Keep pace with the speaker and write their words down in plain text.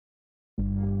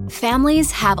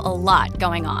Families have a lot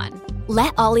going on.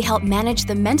 Let Ollie help manage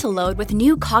the mental load with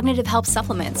new cognitive help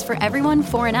supplements for everyone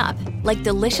 4 and up, like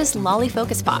delicious Lolly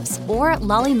Focus Pops or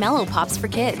Lolly Mellow Pops for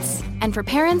kids. And for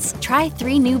parents, try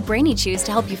 3 new Brainy Chews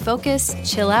to help you focus,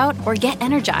 chill out, or get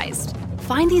energized.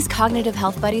 Find these cognitive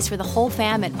health buddies for the whole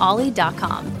fam at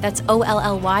ollie.com. That's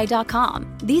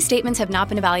OLLY.com. These statements have not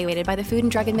been evaluated by the Food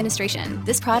and Drug Administration.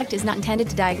 This product is not intended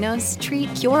to diagnose,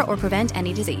 treat, cure, or prevent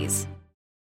any disease.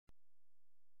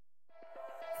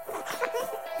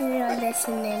 You're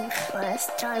listening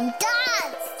First Time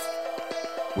Dads!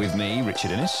 With me,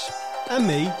 Richard Innes. And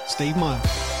me, Steve Meyer.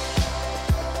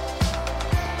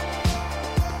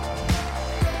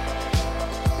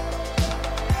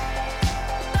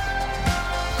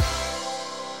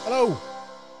 Hello.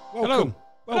 Welcome.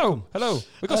 Welcome. Hello.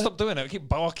 We've got to stop doing it. We keep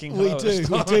barking. We hello.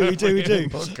 do.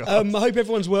 I hope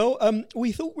everyone's well.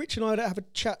 We thought Rich and I would have a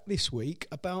chat this week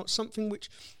about something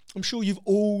which I'm sure you've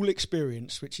all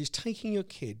experienced, which is taking your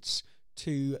kids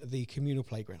to the communal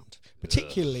playground.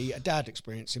 Particularly a dad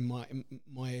experience in my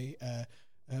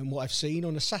what I've seen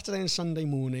on a Saturday and Sunday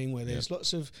morning, where there's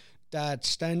lots of dads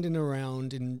standing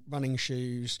around in running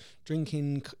shoes,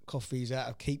 drinking coffees out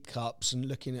of keep cups and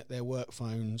looking at their work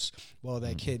phones while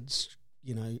their kids,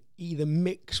 either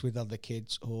mix with other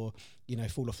kids or,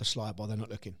 fall off the slide while they're not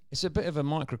looking. It's a bit of a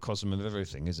microcosm of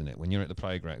everything, isn't it, when you're at the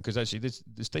playground? Because actually,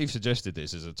 Steve suggested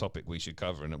this as a topic we should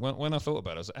cover. And when I thought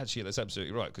about it, I was like, actually, that's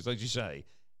absolutely right. Because as you say,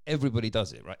 everybody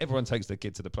does it, right? Everyone takes their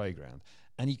kid to the playground.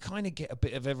 And you kind of get a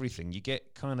bit of everything. You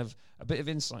get kind of a bit of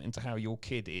insight into how your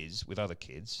kid is with other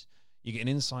kids. You get an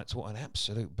insight to what an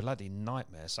absolute bloody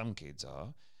nightmare some kids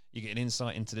are. You get an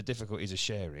insight into the difficulties of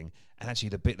sharing. And actually,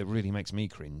 the bit that really makes me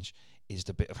cringe is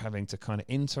the bit of having to kind of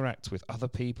interact with other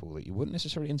people that you wouldn't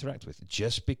necessarily interact with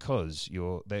just because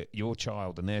your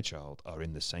child and their child are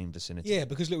in the same vicinity. Yeah,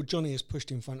 because little Johnny is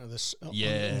pushed in front of the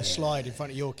slide in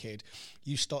front of your kid.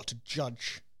 You start to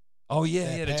judge. Oh,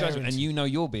 yeah, the judgment. And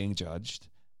you're being judged.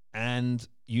 And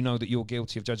you know that you're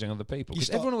guilty of judging other people. Because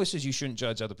everyone always says you shouldn't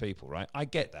judge other people, right? I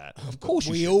get that. Of course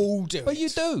you should. We all do. But you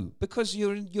do, because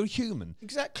you're human.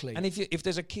 Exactly. And if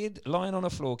there's a kid lying on the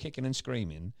floor kicking and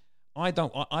screaming, I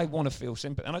want to feel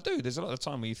sympathy. And I do. There's a lot of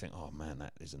time where you think, oh, man,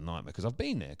 that is a nightmare. Because I've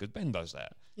been there, because Ben does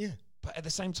that. Yeah. But at the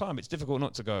same time, it's difficult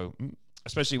not to go,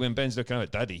 especially when Ben's looking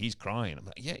at Daddy, he's crying. I'm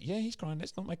like, yeah, he's crying.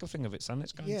 Let's not make a thing of it, son.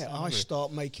 Let's go. Yeah, I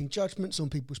start making judgments on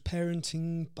people's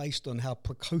parenting based on how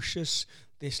precocious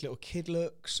this little kid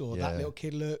looks or that little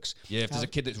kid looks. Yeah, if there's a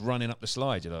kid that's running up the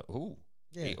slide, you're like, ooh.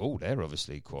 Yeah. Oh, they're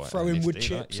obviously quite throwing wood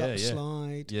chips up the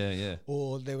slide. Yeah.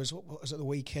 Or there was, what was it, the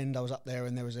weekend I was up there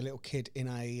and there was a little kid in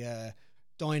a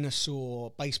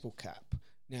dinosaur baseball cap.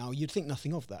 Now, you'd think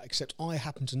nothing of that, except I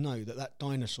happen to know that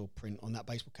dinosaur print on that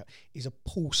baseball cap is a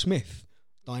Paul Smith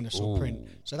dinosaur print.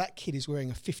 So that kid is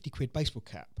wearing a 50 quid baseball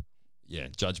cap. Yeah,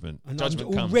 judgment. And judgment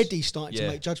I'm already starting to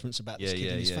make judgments about this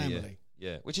kid and his family.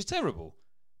 Yeah, which is terrible.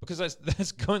 Because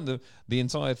that's kind of the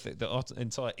entire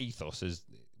entire ethos is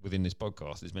within this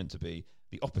podcast is meant to be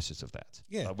the opposite of that.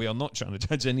 Yeah, we are not trying to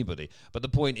judge anybody, but the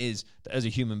point is that as a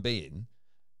human being,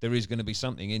 there is going to be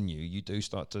something in you. You do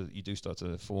start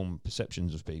to form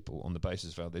perceptions of people on the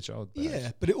basis of how their child behaves.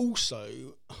 Yeah, but it also,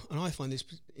 and I find this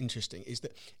interesting, is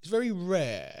that it's very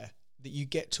rare that you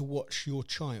get to watch your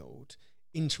child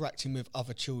interacting with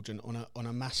other children on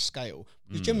a mass scale,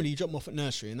 because generally you drop them off at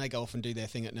nursery and they go off and do their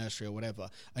thing at nursery or whatever,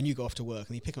 and you go off to work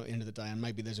and you pick up at the end of the day and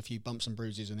maybe there's a few bumps and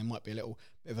bruises and there might be a little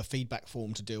bit of a feedback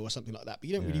form to do or something like that, but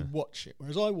you don't really watch it.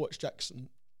 Whereas I watched Jackson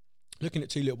looking at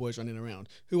 2 little boys running around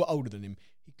who were older than him.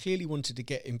 He clearly wanted to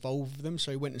get involved with them,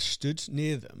 so he went and stood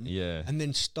near them and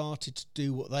then started to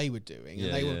do what they were doing.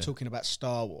 And they were talking about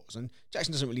Star Wars. And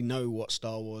Jackson doesn't really know what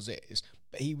Star Wars is,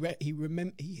 but he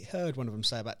heard one of them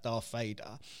say about Darth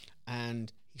Vader,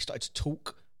 and he started to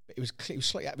talk. But it was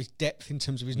slightly out of his depth in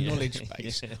terms of his knowledge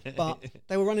base. But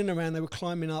they were running around, they were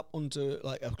climbing up onto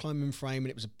like a climbing frame, and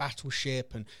it was a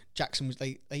battleship. And Jackson was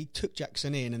they took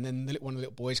Jackson in, and then one of the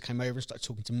little boys came over and started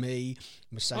talking to me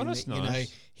and was saying that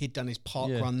nice. He'd done his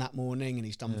park run that morning, and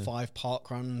he's done 5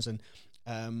 park runs, and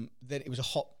then it was a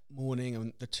hot morning,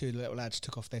 and the 2 little lads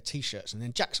took off their T-shirts, and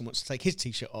then Jackson wants to take his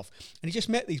T-shirt off, and he just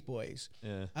met these boys,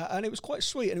 and it was quite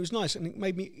sweet, and it was nice, and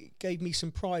it gave me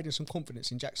some pride and some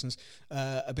confidence in Jackson's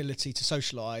ability to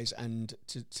socialise and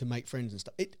to make friends and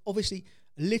stuff. It obviously,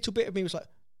 a little bit of me was like,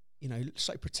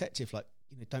 so protective, like,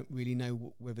 don't really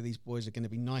know whether these boys are going to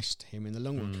be nice to him in the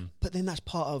long run, but then that's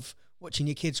part of watching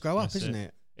your kids grow up, isn't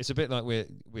it? It's a bit like I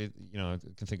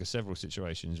can think of several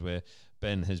situations where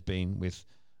Ben has been with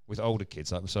older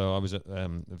kids. So I was at a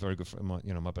very good friend,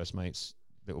 my best mate's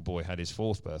little boy had his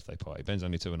 4th birthday party. Ben's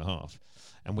only 2.5,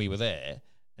 and we were there.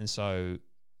 And so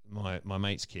my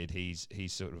mate's kid, he's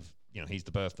sort of, he's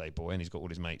the birthday boy, and he's got all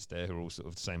his mates there who are all sort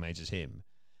of the same age as him.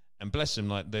 And bless them,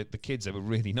 like the kids, they were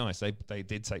really nice. They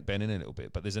did take Ben in a little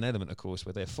bit, but there's an element, of course,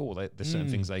 where they're four. There's certain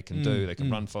things they can do. They can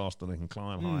run faster, they can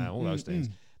climb higher, all those things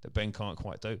that Ben can't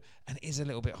quite do. And it is a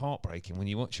little bit heartbreaking when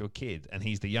you watch your kid, and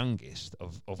he's the youngest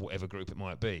of whatever group it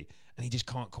might be, and he just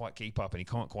can't quite keep up, and he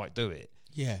can't quite do it.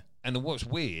 Yeah. And what's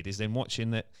weird is then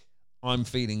watching that, I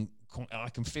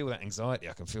can feel that anxiety.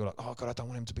 I can feel like, oh God, I don't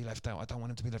want him to be left out. I don't want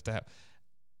him to be left out.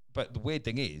 But the weird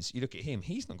thing is, you look at him,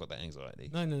 he's not got that anxiety.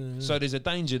 No. So there's a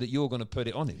danger that you're going to put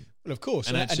it on him. Well, of course.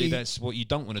 And actually, that's what you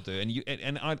don't want to do.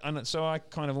 And so I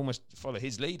kind of almost follow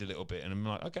his lead a little bit. And I'm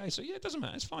like, okay, so it doesn't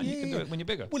matter. It's fine. You can do it when you're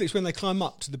bigger. Well, it's when they climb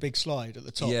up to the big slide at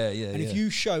the top. Yeah. And if you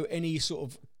show any sort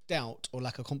of doubt or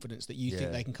lack of confidence that you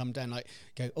think they can come down, like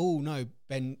go, oh no,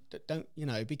 Ben, don't,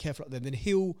 be careful up there, then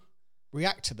he'll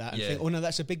react to that and think, oh no,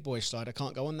 that's a big boy slide. I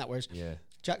can't go on that. Whereas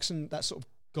Jackson, that's sort of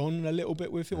gone a little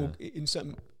bit with him, or in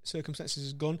certain circumstances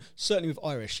has gone. Certainly with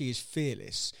Iris, she is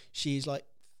fearless. She's like,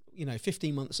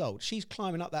 15 months old. She's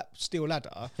climbing up that steel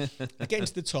ladder, getting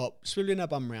to the top, swiveling her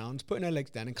bum round, putting her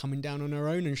legs down and coming down on her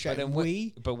own and shouting,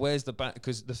 But where's the back?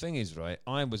 Because the thing is, right,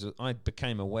 I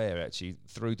became aware actually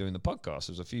through doing the podcast.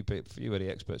 There's a few of the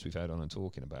experts we've had on and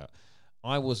talking about.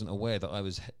 I wasn't aware that I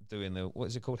was doing what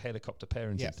is it called, helicopter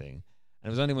parenting thing. And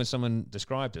it was only when someone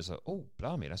described it, like, oh,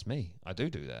 blimey, that's me. I do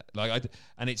that.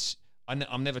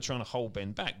 I'm never trying to hold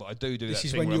Ben back, but I do that. This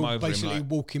is thing when where you're I'm over basically him,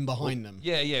 like, walking behind them.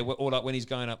 Yeah. Or like when he's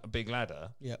going up a big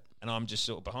ladder, Yep. and I'm just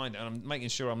sort of behind it, and I'm making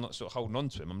sure I'm not sort of holding on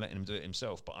to him. I'm letting him do it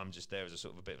himself, but I'm just there as a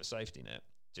sort of a bit of a safety net,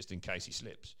 just in case he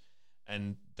slips.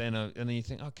 And then you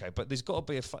think, okay, but there's got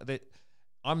to be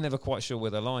I'm never quite sure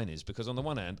where the line is, because on the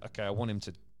one hand, okay, I want him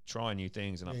to try new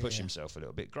things and push himself a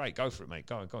little bit. Great, go for it, mate.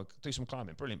 Go, do some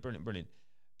climbing. Brilliant.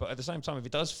 But at the same time, if he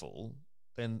does fall,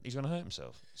 then he's going to hurt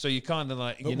himself. So you kind of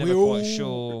you're never quite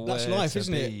sure. That's where life, to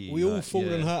isn't be. it? We all fall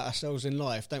and hurt ourselves in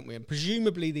life, don't we? And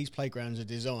presumably these playgrounds are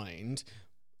designed,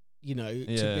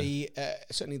 to be.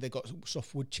 Certainly they've got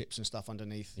soft wood chips and stuff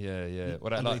underneath. Yeah.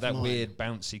 Well, that weird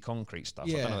bouncy concrete stuff.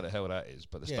 I don't know what the hell that is,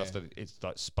 but the stuff that it's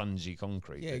like spongy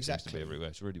concrete. Yeah, exactly. Seems to be everywhere.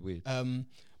 It's really weird.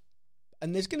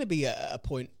 And there's going to be a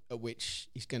point at which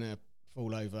he's going to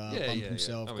fall over, bump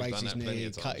himself, graze his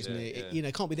knee, cut his knee. You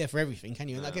can't be there for everything, can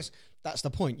you? And I guess that's the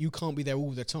point. You can't be there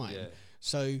all the time. Yeah.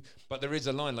 So, but there is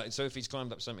a line. So if he's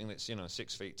climbed up something that's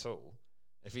 6 feet tall,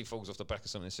 if he falls off the back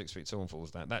of something that's 6 feet tall and falls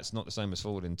down, that's not the same as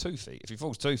falling 2 feet. If he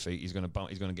falls 2 feet, he's going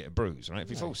to get a bruise, right? If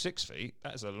he falls 6 feet,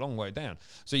 that's a long way down.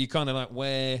 So you kind of like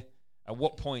where. At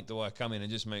what point do I come in and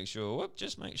just make sure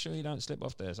you don't slip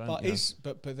off there? So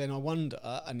but then I wonder,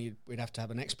 and we'd have to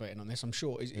have an expert in on this, I'm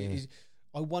sure.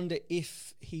 I wonder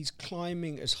if he's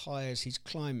climbing as high as he's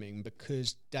climbing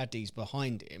because Daddy's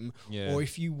behind him, or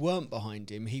if you weren't behind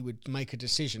him, he would make a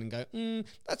decision and go,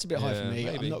 that's a bit high for me.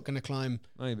 Maybe. I'm not going to climb.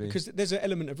 Maybe. Because there's an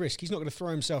element of risk. He's not going to throw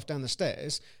himself down the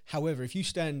stairs. However, if you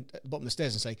stand at the bottom of the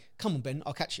stairs and say, come on, Ben,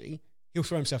 I'll catch you, he'll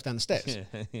throw himself down the stairs. There's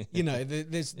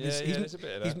a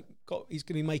bit of that. He's going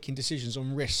to be making decisions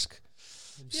on risk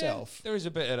himself. Yeah, there is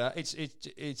a bit of that.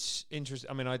 It's interesting.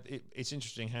 I mean, it's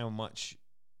interesting how much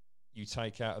you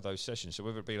take out of those sessions. So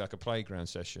whether it be like a playground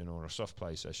session or a soft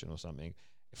play session or something,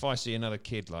 if I see another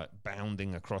kid like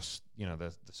bounding across,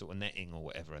 the sort of netting or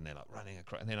whatever, and they're like running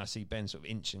across, and then I see Ben sort of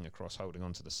inching across, holding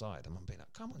onto the side, and I'm being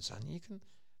like, come on, son, you can.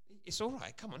 It's all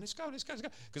right. Come on, let's go.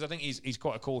 Because I think he's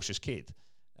quite a cautious kid.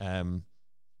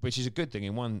 Which is a good thing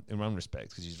in one respect,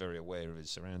 because he's very aware of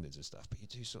his surroundings and stuff. But you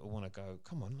do sort of want to go,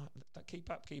 come on, keep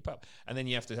up, and then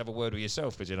you have to have a word with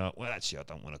yourself, because you're like, well, actually, I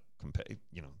don't want to compare.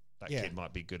 That kid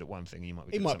might be good at one thing, he might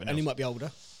be good at something else. He might be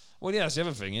older. Well, yeah, that's the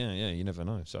other thing. Yeah, you never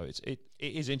know. So it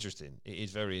is interesting. It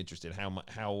is very interesting how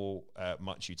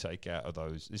much you take out of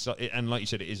those. It's and like you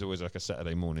said, it is always like a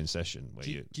Saturday morning session where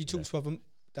do you talk to other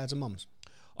dads and mums?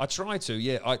 I try to,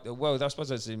 yeah. I suppose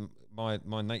that's in my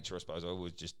nature. I suppose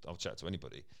I'll chat to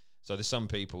anybody. So there's some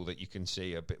people that you can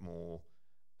see a bit more,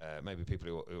 maybe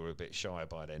people who are a bit shy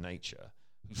by their nature,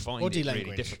 who find Body it language.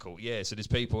 Really difficult. Yeah. So there's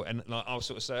people, and like I'll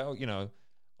sort of say,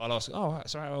 I'll ask,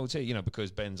 so how old's he?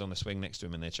 Because Ben's on the swing next to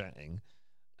him and they're chatting.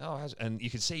 And you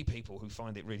can see people who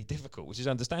find it really difficult, which is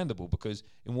understandable, because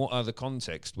in what other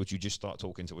context would you just start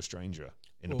talking to a stranger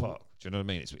in the park? Do you know what I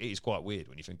mean? It is quite weird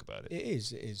when you think about it. It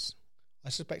is. I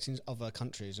suspect in other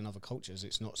countries and other cultures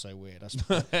it's not so weird. I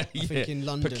think in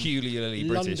London, peculiarly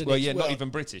British. Not even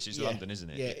British. It's London, isn't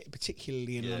it? Yeah,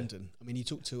 particularly in London. I mean, you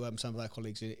talk to some of our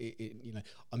colleagues.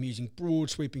 I'm using broad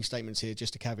sweeping statements here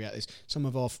just to caveat this. Some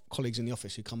of our colleagues in the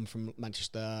office who come from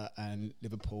Manchester and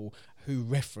Liverpool who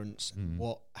reference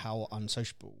how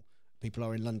unsociable people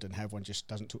are in London. How everyone just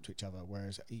doesn't talk to each other.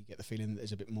 Whereas you get the feeling that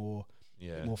there's a bit more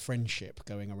Yeah. more friendship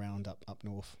going around up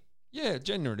north. Yeah,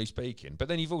 generally speaking. But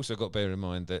then you've also got to bear in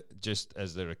mind that just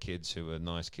as there are kids who are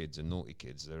nice kids and naughty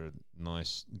kids, there are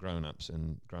nice grown-ups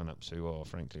and grown-ups who are,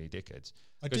 frankly, dickheads.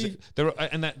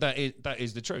 That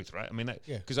is the truth, right? I mean,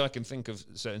 because I can think of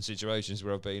certain situations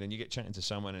where I've been and you get chatting to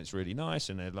someone and it's really nice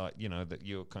and they're like, that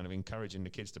you're kind of encouraging the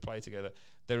kids to play together.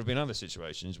 There have been other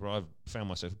situations where I've found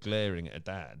myself glaring at a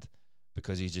dad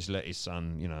because he's just let his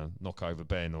son, knock over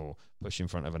Ben or push in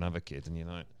front of another kid, and you're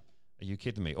like, are you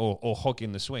kidding me? Or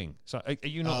hogging the swing. So are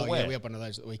you not aware? Yeah, we have one of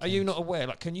those at the weekend. Are you not aware?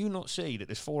 Like, can you not see that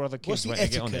there's 4 other kids What's the waiting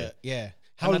to get on etiquette? here? Yeah.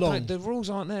 How long? The rules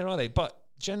aren't there, are they? But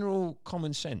general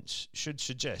common sense should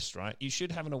suggest, right? You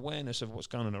should have an awareness of what's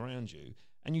going on around you.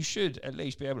 And you should at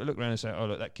least be able to look around and say, oh,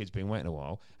 look, that kid's been waiting a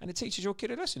while. And it teaches your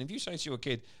kid a lesson. If you say to your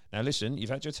kid, now listen,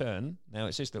 you've had your turn. Now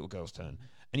it's this little girl's turn.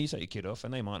 And you take your kid off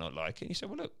and they might not like it. And you say,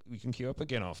 well, look, we can queue up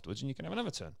again afterwards and you can have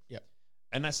another turn. Yep.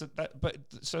 And that's but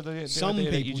so the Some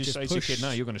idea that people you just say to your kid,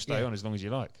 no, you're going to stay on as long as you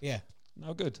like. Yeah.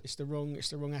 No good. It's the wrong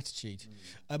attitude.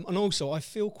 And also, I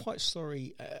feel quite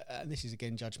sorry, and this is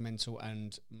again judgmental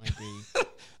and maybe...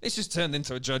 It's just turned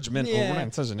into a judgmental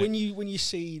rant, hasn't it? When you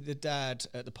see the dad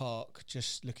at the park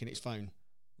just looking at his phone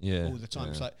all the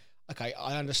time, it's like, okay,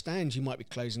 I understand you might be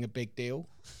closing a big deal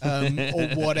or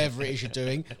whatever it is you're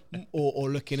doing, or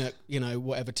looking at,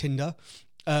 whatever, Tinder.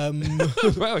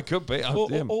 Well, it could be.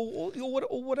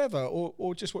 Or whatever,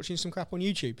 or just watching some crap on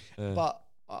YouTube. But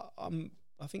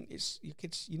I think it's your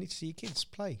kids. You need to see your kids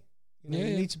play. You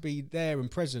need to be there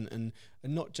and present, and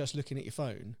not just looking at your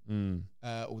phone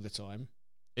all the time.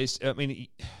 It's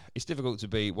difficult to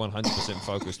be 100%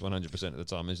 focused 100% of the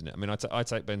time, isn't it? I mean, I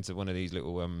take Ben to one of these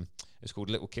little, it's called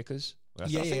Little Kickers. I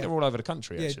think they're all over the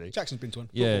country, actually. Jackson's been to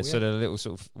one. So they're a little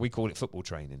sort of, we call it football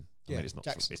training. I mean, it's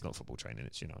not football training.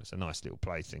 It's, it's a nice little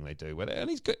play thing they do. And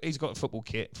he's got a football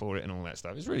kit for it and all that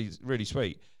stuff. It's really, really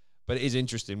sweet. But it is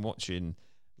interesting watching,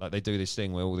 like, they do this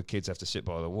thing where all the kids have to sit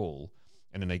by the wall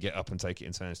and then they get up and take it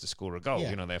in turns to score a goal.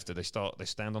 Yeah. They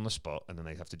stand on the spot and then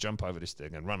they have to jump over this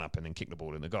thing and run up and then kick the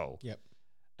ball in the goal. Yep.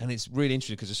 And it's really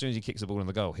interesting because as soon as he kicks the ball in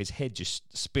the goal, his head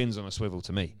just spins on a swivel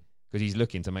to me because he's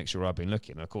looking to make sure I've been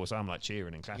looking. And of course, I'm like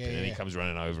cheering and clapping, and he comes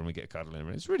running over and we get cuddling. And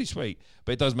it's really sweet,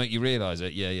 but it does make you realise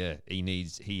that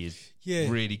he is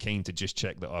really keen to just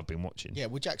check that I've been watching. Yeah,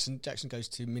 well, Jackson goes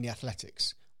to Mini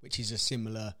Athletics, which is a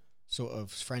similar sort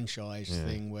of franchise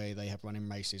thing where they have running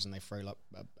races and they throw like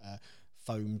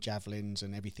foam javelins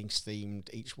and everything's themed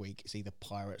each week. It's either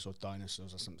pirates or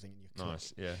dinosaurs or something.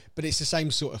 Nice, yeah. But it's the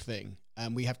same sort of thing.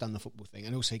 We have done the football thing,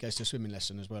 and also he goes to a swimming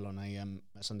lesson as well on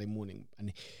a Sunday morning,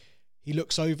 and he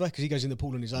looks over because he goes in the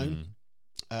pool on his own,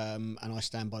 and I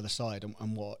stand by the side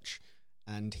and watch,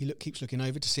 and he keeps looking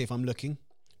over to see if I'm looking,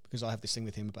 because I have this thing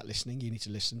with him about listening. You need to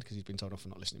listen because he's been told off for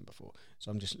not listening before. So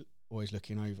I'm just always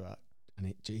looking over,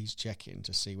 and he's checking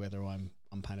to see whether I'm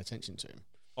paying attention to him.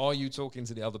 Are you talking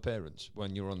to the other parents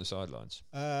when you're on the sidelines?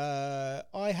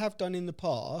 I have done in the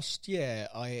past. Yeah,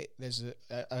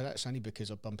 that's only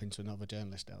because I bump into another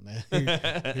journalist down there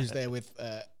who's there with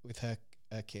her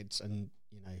kids, and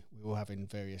we're all having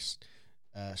various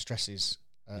stresses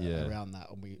around that,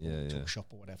 and we talk shop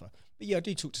or whatever. But yeah, I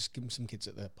do talk to some kids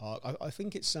at the park. I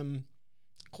think it's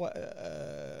quite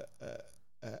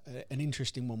an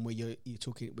interesting one where you're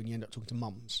talking when you end up talking to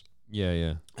mums.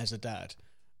 Yeah. As a dad.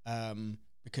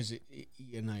 Because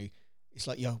it's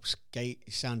like you're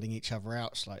sounding each other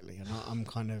out slightly, and I'm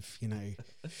kind of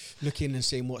looking and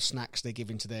seeing what snacks they're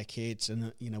giving to their kids,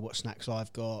 and what snacks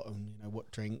I've got, and what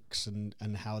drinks, and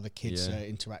how the kids are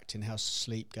interacting, how's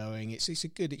sleep going. It's a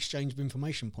good exchange of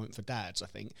information point for dads, I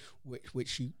think,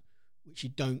 which you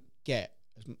don't get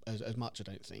as much. I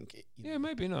don't think.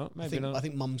 Maybe not. I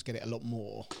think mums get it a lot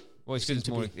more. Well, it's because it's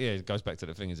more. It goes back to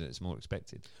the thing, isn't it? It's more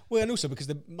expected. Well, and also because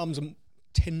the mums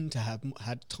tend to have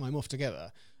had time off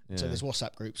together, so there's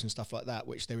WhatsApp groups and stuff like that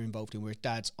which they're involved in, whereas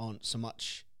dads aren't so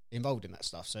much involved in that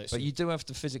stuff. So but you do have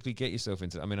to physically get yourself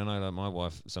into. I mean, I know that my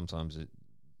wife sometimes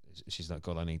she's like,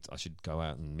 God, I should go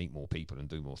out and meet more people and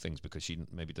do more things, because she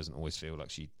maybe doesn't always feel like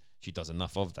she does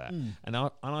enough of that. And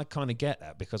I kind of get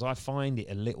that, because I find it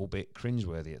a little bit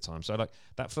cringeworthy at times. So like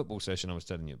that football session I was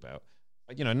telling you about.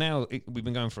 Now we've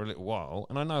been going for a little while,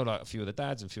 and I know like a few of the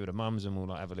dads and a few of the mums, and we'll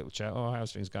like have a little chat. Oh,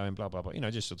 how's things going? Blah blah blah.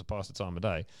 Just sort of pass the time of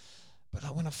day. But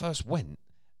like when I first went,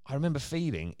 I remember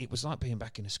feeling it was like being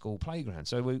back in a school playground.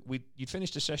 So you'd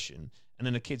finish the session, and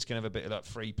then the kids can have a bit of like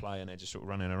free play, and they're just sort of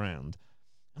running around.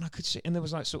 And I could see, and there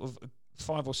was like sort of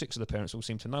 5 or 6 of the parents all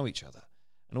seemed to know each other,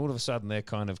 and all of a sudden they're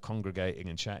kind of congregating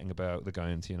and chatting about they're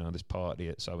going to this party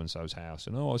at so and so's house,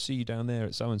 and I'll see you down there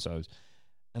at so and so's.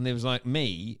 And there was like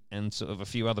me and sort of a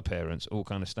few other parents all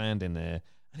kind of standing there,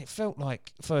 And it felt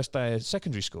like first day of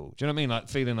secondary school. Do you know what I mean? Like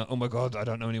feeling like, oh my God, I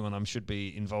don't know anyone. I should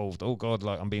be involved. Oh God,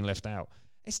 like I'm being left out.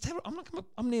 It's terrible.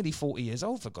 I'm nearly 40 years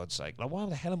old, for God's sake. Like, why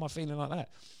the hell am I feeling like that?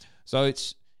 So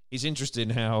it's interesting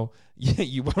how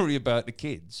you worry about the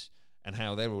kids and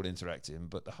how they're all interacting,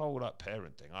 but the whole like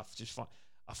parent thing,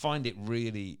 I find it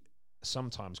really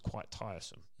sometimes quite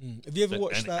tiresome. Have you ever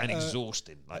watched that? And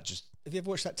exhausting. Like just. Have you ever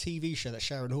watched that TV show that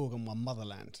Sharon Horgan won,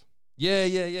 Motherland? Yeah.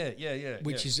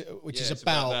 Which is it's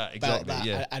about that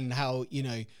yeah. and how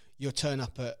you'll turn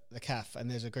up at the cafe and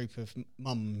there's a group of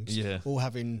mums all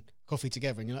having coffee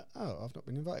together and you're like, oh, I've not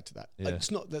been invited to that. Yeah.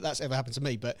 It's not that that's ever happened to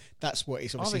me, but that's what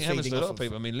it's obviously I think it feeding happens to a off lot of. of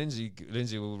people. I mean,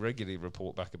 Lindsay will regularly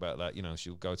report back about that. You know,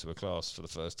 she'll go to a class for the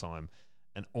first time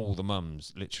and all the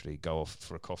mums literally go off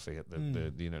for a coffee at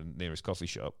the nearest coffee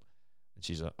shop. And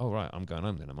she's like, oh, right, I'm going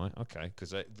home then, am I? Okay,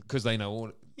 because they know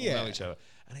all know each other.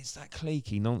 And it's that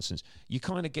cliquey nonsense. You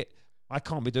kind of I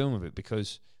can't be doing with it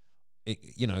because,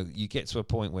 you get to a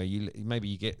point where you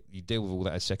deal with all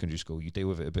that at secondary school, you deal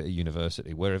with it a bit at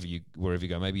university, wherever you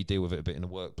go, maybe you deal with it a bit in the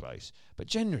workplace. But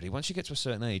generally, once you get to a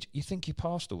certain age, you think you're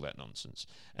past all that nonsense.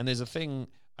 And there's a thing,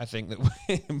 I think,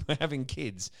 that having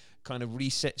kids kind of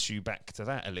resets you back to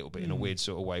that a little bit in a weird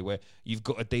sort of way, where you've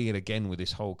got to deal again with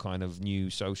this whole kind of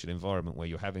new social environment where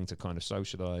you're having to kind of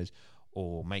socialise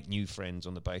or make new friends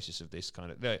on the basis of this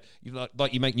kind of...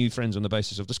 you make new friends on the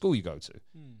basis of the school you go to.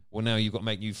 Well, now you've got to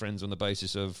make new friends on the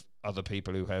basis of other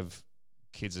people who have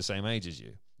kids the same age as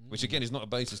you, which, again, is not a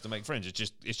basis to make friends.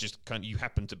 It's just kind of you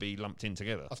happen to be lumped in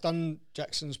together. I've done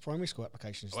Jackson's primary school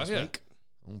applications this week.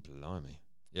 Oh, blimey.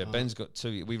 Yeah, Ben's got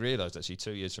 2... We realised, actually,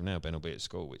 2 years from now, Ben will be at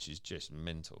school, which is just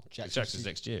mental. Jackson's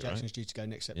next year, Jackson's right? due to go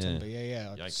next September.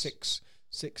 Yeah. Yikes.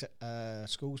 Six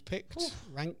schools picked,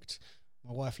 ranked.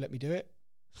 My wife let me do it.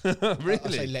 Really? I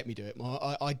say let me do it.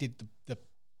 I did the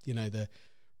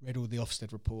read all the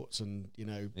Ofsted reports and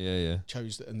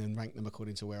chose that and then ranked them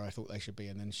according to where I thought they should be.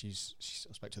 And then I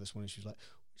spoke to her this morning. She was like,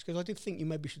 because I did think you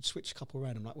maybe should switch a couple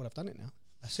around. I'm like, well, I've done it now.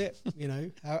 That's it.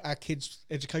 Our kids'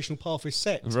 educational path is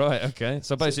set. Right. Okay.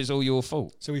 So basically, it's all your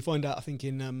fault. So we find out, I think,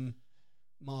 in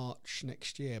March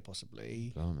next year,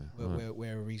 possibly,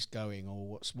 where he's going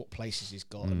or what places he's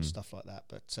got and stuff like that.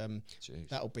 But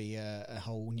that'll be a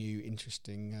whole new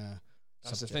interesting.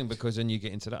 That's subject. the thing, because then you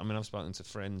get into that. I mean, I've spoken to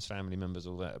friends, family members,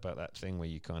 all that about that thing where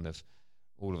you kind of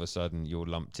all of a sudden you're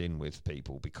lumped in with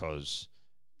people because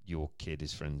your kid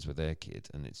is friends with their kid,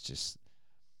 and it's just.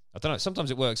 I don't know.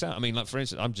 Sometimes it works out. I mean, like, for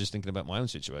instance, I'm just thinking about my own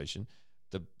situation.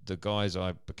 The guys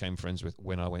I became friends with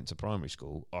when I went to primary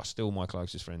school are still my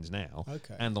closest friends now.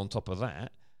 Okay. And on top of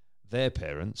that, their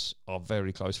parents are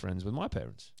very close friends with my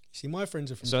parents. See, my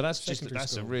friends are from so that's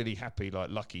school. a really happy, like,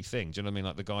 lucky thing. Do you know what I mean?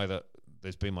 Like, the guy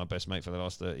that's been my best mate for the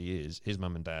last 30 years, his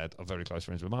mum and dad are very close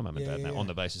friends with my mum and dad now on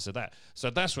the basis of that. So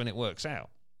that's when it works out.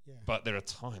 Yeah. But there are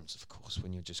times, of course,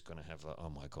 when you're just going to have, like, oh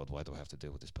my God, why do I have to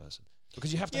deal with this person?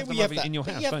 Because you have to have them in your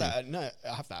house, don't you?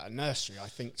 I have that at nursery. I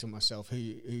think to myself,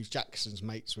 who's Jackson's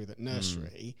mates with at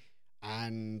nursery,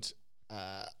 and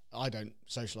I don't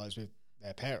socialise with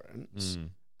their parents,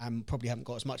 and probably haven't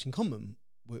got as much in common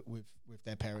with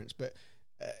their parents. But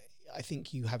I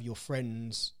think you have your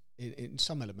friends. In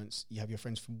some elements, you have your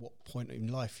friends from what point in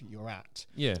life you're at.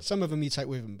 Yeah. Some of them you take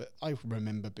with them, but I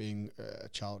remember being a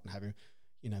child and having...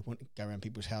 wanting to go around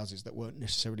people's houses that weren't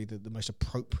necessarily the most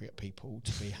appropriate people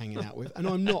to be hanging out with. And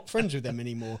I'm not friends with them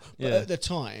anymore. But at the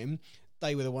time,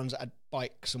 they were the ones that had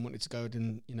bikes and wanted to go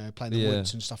and, play in the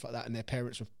woods and stuff like that. And their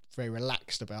parents were very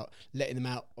relaxed about letting them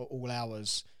out at all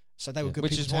hours. So they were good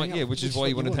people to hang out with. Which is why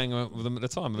you wanted to hang out with them at the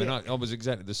time. I mean, I was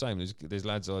exactly the same. There's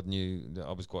lads I knew that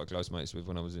I was quite close mates with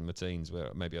when I was in my teens,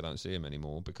 where maybe I don't see them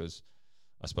anymore because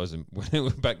I suppose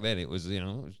back then it was,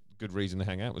 good reason to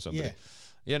hang out with somebody.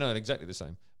 Yeah, no, exactly the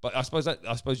same. But I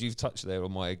suppose you've touched there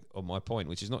on my point,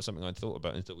 which is not something I'd thought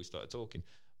about until we started talking.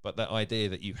 But that idea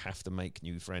that you have to make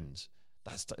new friends.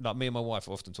 That's like me and my wife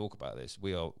often talk about this.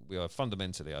 We are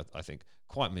fundamentally, I think,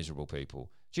 quite miserable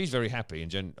people. She's very happy,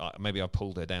 and maybe I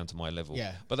pulled her down to my level.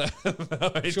 Yeah, but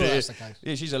sure, that's the case.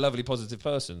 Yeah, she's a lovely, positive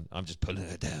person. I'm just pulling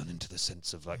her down into the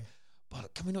sense of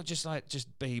but can we not just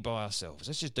be by ourselves?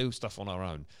 Let's just do stuff on our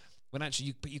own. When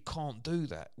actually, you can't do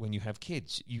that when you have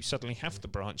kids. You suddenly have to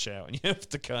branch out, and you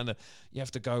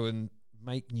have to go and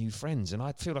make new friends. And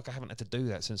I feel like I haven't had to do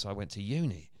that since I went to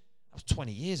uni. That was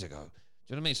 20 years ago. Do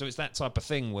you know what I mean? So it's that type of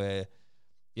thing where,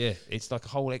 it's like a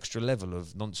whole extra level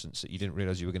of nonsense that you didn't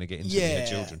realise you were going to get into when you had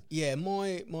children. Yeah,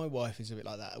 my wife is a bit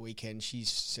like that. At a weekend, she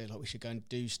said we should go and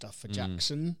do stuff for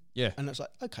Jackson. Yeah, and I was like,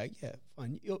 okay, yeah,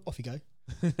 fine, off you go.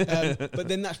 But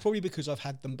then that's probably because I've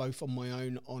had them both on my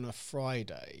own on a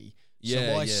Friday.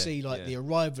 Yeah, so I yeah, see like yeah. the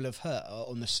arrival of her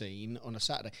on the scene on a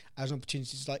Saturday as an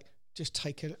opportunity to like just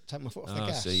take my foot off the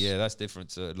gas. See, yeah, that's different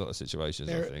to a lot of situations.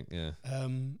 I think, yeah.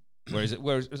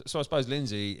 Whereas so I suppose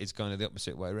Lindsay is kind of the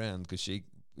opposite way around because she,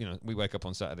 you know, we wake up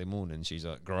on Saturday morning. She's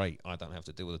like, great, I don't have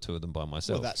to deal with the two of them by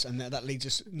myself. Well, that leads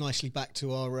us nicely back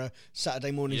to our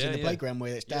Saturday mornings in the playground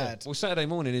where it's Dad. Well, Saturday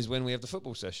morning is when we have the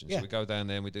football session. So Yeah. we go down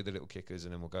there and we do the little kickers,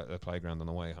 and then we'll go to the playground on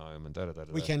the way home and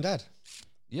da-da-da-da. Weekend Dad.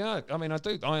 Yeah, I mean, I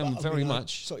do. I am very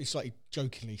much. Slightly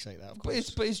jokingly say that, of course.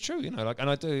 But it's true, you know. Like, and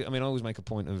I do. I mean, I always make a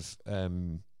point of.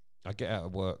 I get out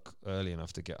of work early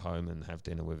enough to get home and have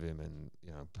dinner with him, and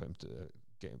you know, put him to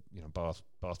get, you know, bath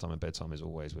time and bedtime is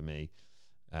always with me.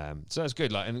 So that's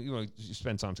good. Like, and you know, you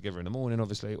spend time together in the morning,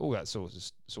 obviously, all that sort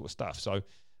of stuff. So,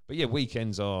 but yeah,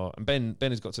 weekends are. And Ben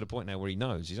has got to the point now where he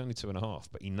knows he's only 2.5,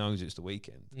 but he knows it's the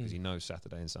weekend because he knows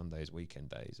Saturday and Sunday is weekend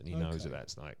days, and he knows that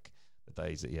that's like the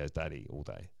days that he has Daddy all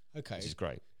day. Okay, which is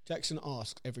great. Jackson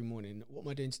asks every morning, "What am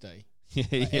I doing today?"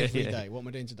 Every day. What am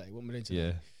I doing today? What am I doing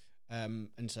today? Yeah.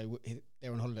 And so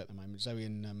they're on holiday at the moment. Zoe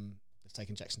and have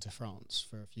taken Jackson to France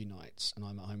for a few nights, and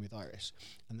I'm at home with Iris.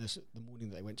 And the morning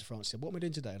that they went to France, he said, "What am I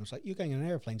doing today?" And I was like, "You're going on an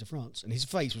aeroplane to France." And his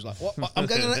face was like, "What? I'm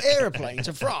going on an aeroplane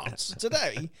to France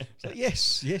today?" It's like,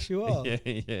 yes, you are.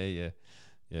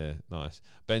 Yeah. Nice.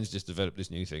 Ben's just developed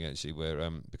this new thing actually, where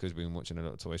because we've been watching a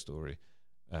lot of Toy Story,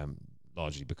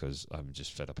 largely because I'm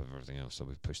just fed up of everything else, so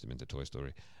we've pushed him into Toy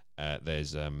Story.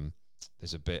 There's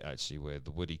a bit actually where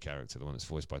the Woody character, the one that's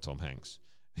voiced by Tom Hanks,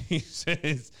 he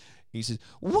says,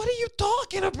 "What are you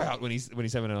talking about?" when he's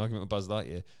having an argument with Buzz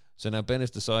Lightyear. So now Ben has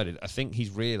decided, I think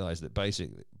he's realised that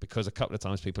basically because a couple of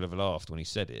times people have laughed when he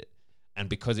said it, and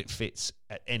because it fits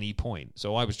at any point.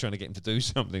 So I was trying to get him to do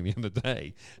something the other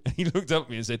day, and he looked up at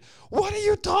me and said, "What are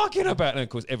you talking about?" And of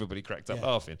course everybody cracked up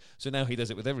laughing. So now he does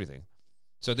it with everything.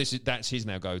 So that's his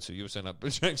now go-to. You were saying, like,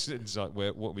 Jackson's like,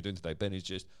 what are we doing today? Ben is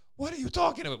just, "What are you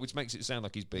talking about?" Which makes it sound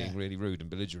like he's being really rude and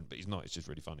belligerent, but he's not. It's just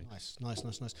really funny. Nice.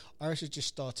 Iris has just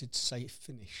started to say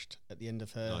 "finished" at the end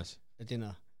of her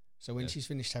dinner. So when she's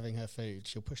finished having her food,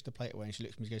 she'll push the plate away and she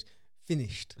looks at me and goes,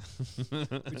 "Finished,"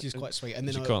 which is quite sweet. And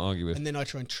then you can't argue with. And then I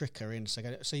try and trick her in. So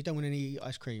you don't want any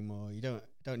ice cream, or you don't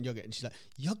yogurt? And she's like,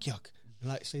 "Yog." And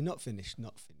like, "So not finished."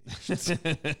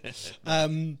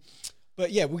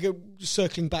 But yeah, we go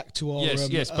circling back to our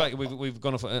back, we've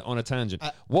gone off on a tangent.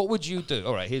 What would you do?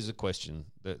 All right, here's a question.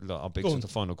 Our big sort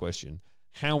of final question.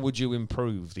 How would you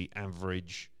improve the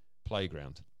average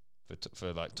playground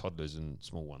for like toddlers and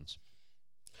small ones?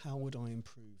 How would I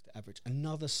improve the average?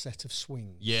 Another set of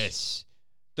swings. Yes.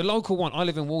 The local one, I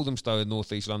live in Walthamstow in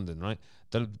North East London, right?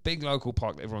 The big local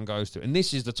park that everyone goes to. And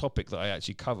this is the topic that I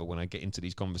actually cover when I get into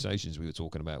these conversations we were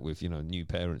talking about with, you know, new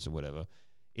parents and whatever,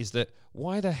 is that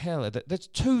why the hell there's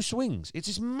 2 swings? It's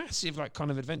this massive, like, kind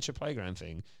of adventure playground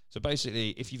thing. So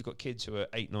basically, if you've got kids who are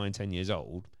 8, 9, 10 years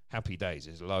old, happy days.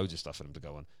 There's loads of stuff for them to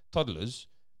go on. Toddlers,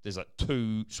 there's like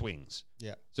 2 swings.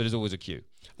 Yeah. So there's always a queue.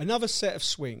 Another set of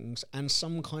swings and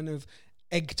some kind of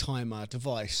egg timer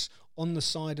device on the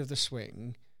side of the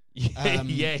swing.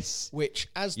 Yes. Which,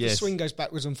 as the swing goes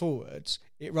backwards and forwards,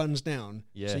 it runs down.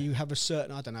 Yeah. So you have a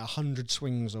certain, 100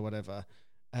 swings or whatever.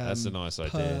 That's a nice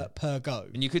idea. Per go.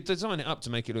 And you could design it up to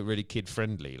make it look really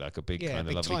kid-friendly, like a big kind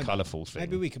of lovely, colourful thing.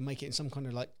 Maybe we can make it in some kind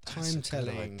of like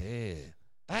time-telling.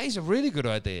 That is a really good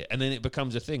idea. And then it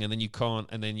becomes a thing, and then you can't,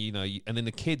 and then, you know, and then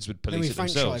the kids would police it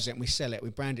themselves. Then we franchise it and we sell it, we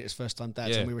brand it as First Time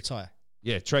Dads, and we retire.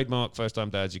 Yeah, trademark First Time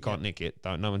Dads. You can't nick it.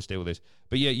 No one steal this.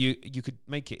 But yeah, you could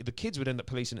make it. The kids would end up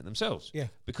policing it themselves. Yeah,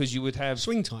 because you would have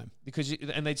swing time.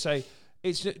 And they'd say,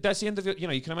 that's the end of your, you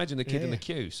know, you can imagine the kid in the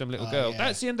queue, some little girl,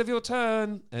 that's the end of your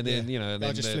turn. And then, you know, and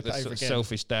then the sort of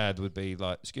selfish dad would be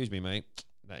like, "Excuse me, mate,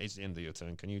 that is the end of your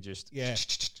turn. Can you just,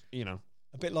 you know."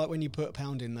 A bit like when you put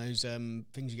 £1 in those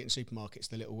things you get in supermarkets,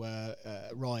 the little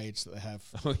rides that they have.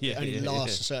 It only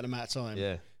lasts a certain amount of time.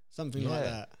 Yeah. Something like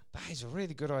that. That is a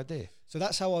really good idea. So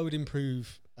that's how I would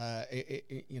improve,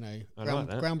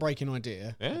 groundbreaking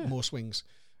idea. Yeah. More swings.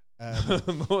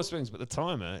 More swings, but the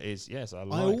timer is, yes, I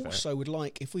also would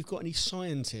like, if we've got any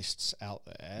scientists out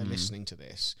there listening to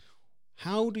this,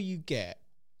 how do you get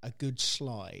a good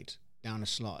slide down a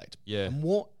slide? Yeah. And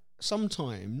what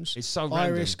sometimes it's so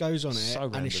Iris random. goes on it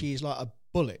and she's like a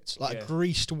bullet, like a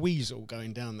greased weasel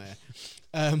going down there.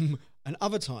 And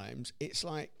other times it's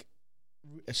like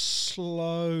a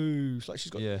slow, it's like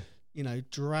she's got... you know,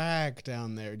 drag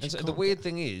down there. And so the weird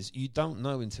thing is, you don't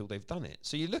know until they've done it.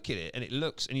 So you look at it and it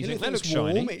looks, and you think, that looks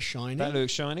warm, shiny. It's shiny. That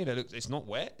looks shiny. It's not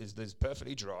wet. It's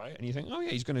perfectly dry. And you think, oh yeah,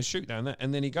 he's going to shoot down that.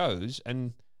 And then he goes,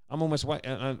 and I'm almost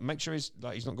waiting. I make sure he's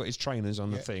not got his trainers on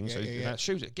the thing. So that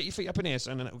shoots it. Get your feet up in here,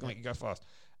 son, and that will make you go fast.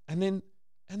 And then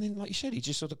And then, like you said, he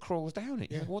just sort of crawls down it.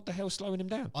 Yeah. What the hell's slowing him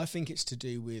down? I think it's to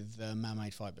do with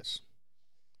man-made fibres.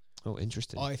 Oh,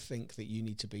 interesting. I think that you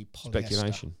need to be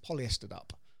polyestered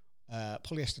up.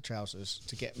 Polyester trousers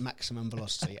to get maximum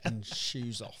velocity and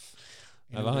shoes off.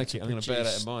 I like it. I'm going to bear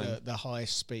that in mind. The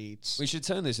highest speeds. We should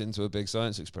turn this into a big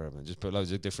science experiment. Just put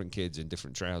loads of different kids in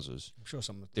different trousers. I'm sure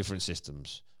some different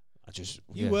systems.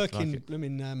 You work in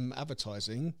blooming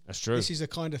advertising. That's true. This is the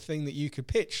kind of thing that you could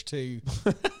pitch to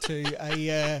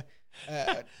a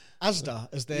Asda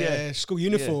as their school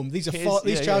uniform. These are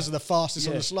these trousers are the fastest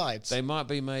on the slides. They might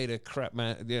be made of crap,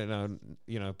 polyester.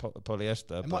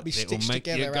 They might be stitched make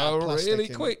together you out of go plastic really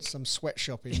in quick. some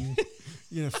sweatshop in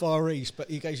Far East, but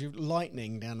it gives you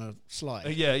lightning down a slide.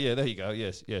 Yeah. There you go.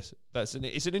 Yes. It's an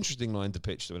interesting line to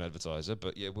pitch to an advertiser,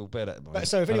 but yeah, we'll bear that in mind. But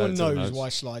so if anyone knows why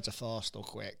slides are fast or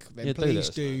quick, then please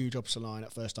do drop us a line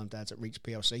at firsttimedads@Reach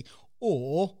PLC,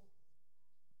 or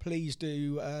please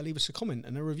do leave us a comment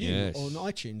and a review on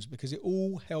iTunes, because it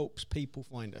all helps people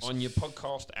find us. On your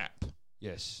podcast app.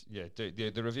 Yes, yeah.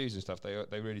 The reviews and stuff,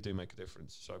 they really do make a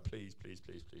difference. So please do.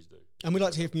 And we'd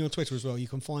like to hear from you on Twitter as well. You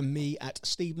can find me at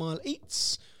Steve Mile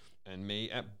Eats. And me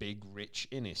at Big Rich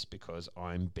Innes, because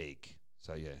I'm big.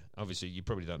 So yeah, obviously you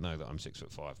probably don't know that I'm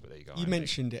 6'5", but there you go. You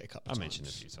mentioned it a couple of times. I mentioned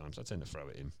it a few times. I tend to throw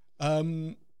it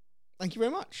in. Thank you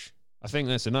very much. I think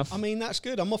that's enough. I mean, that's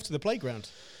good. I'm off to the playground.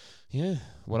 Yeah.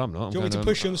 Well, I'm not. Do you want me to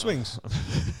push you on the swings?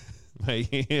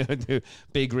 Mate,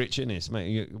 Big Rich Innes,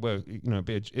 mate. Well,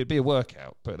 it'd be a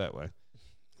workout, put it that way.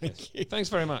 Thank you. Thanks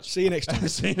very much. See you next time.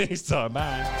 See you next time.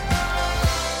 Bye.